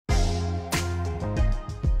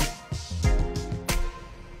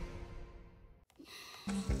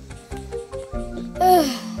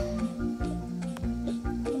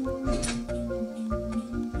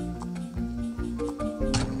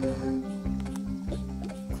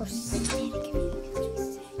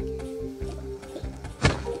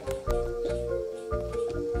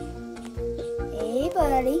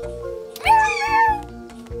buddy.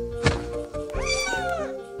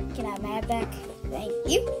 Can I have my back? Thank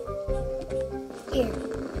you. Here.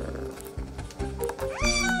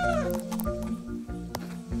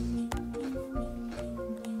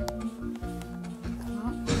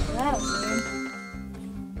 Oh, that was weird.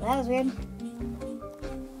 That was weird.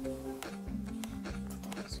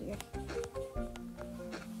 That was weird.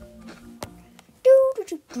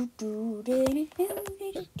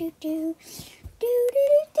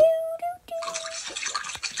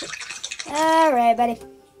 All right, buddy.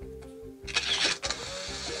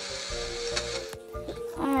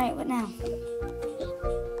 All right, what now?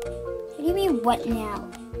 What do you mean, what now?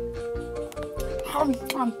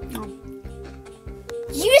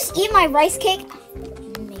 Did you just eat my rice cake?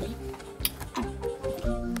 Maybe.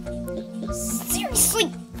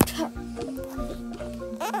 Seriously?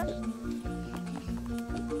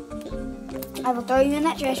 I will throw you in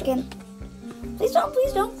that trash can. Please don't,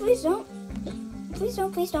 please don't, please don't. Please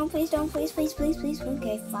don't, please don't, please don't, please, please, please, please.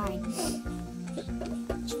 Okay, fine.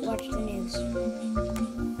 Just watch the news.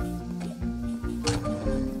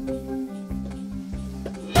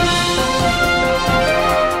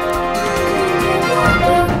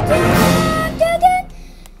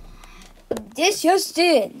 This just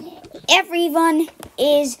in. Everyone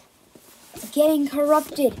is getting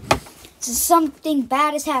corrupted. So something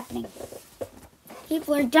bad is happening.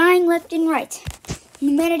 People are dying left and right.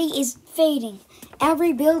 Humanity is fading.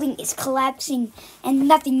 Every building is collapsing, and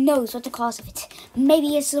nothing knows what the cause of it.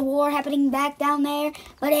 Maybe it's a war happening back down there,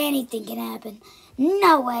 but anything can happen.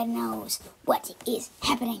 No one knows what is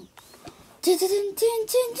happening. That's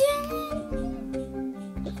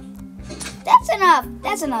enough.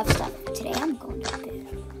 That's enough stuff for today. I'm going to bed.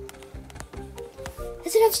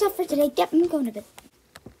 That's enough stuff for today. Yep, I'm going to bed.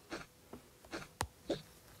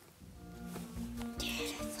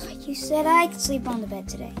 Like you said, I could sleep on the bed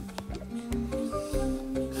today.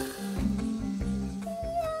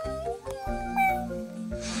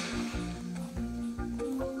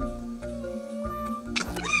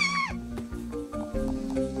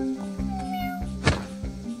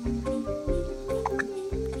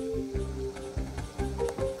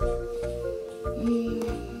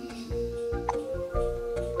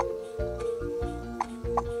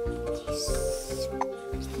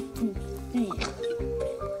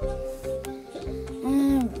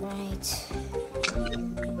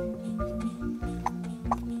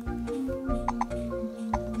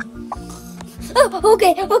 Oh,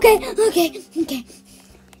 okay.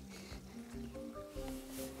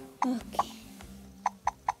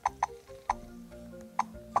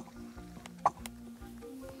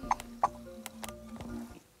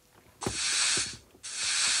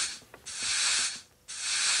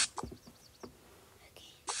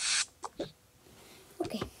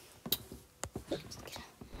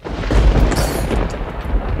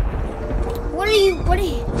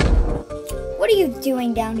 What are you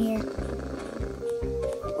doing down here?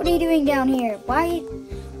 What are you doing down here? Why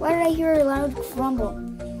did I hear a loud crumble?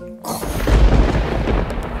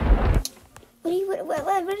 What do you mean?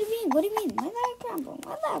 What do you mean? Why loud crumble?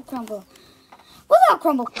 Why loud crumble? What loud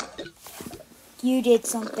crumble? You did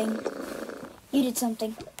something. You did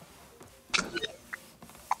something.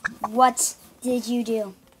 What did you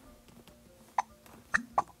do?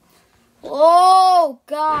 Oh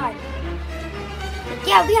God!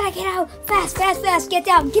 Yeah, we gotta get out! Fast! Get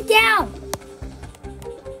down!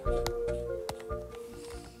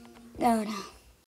 Oh no.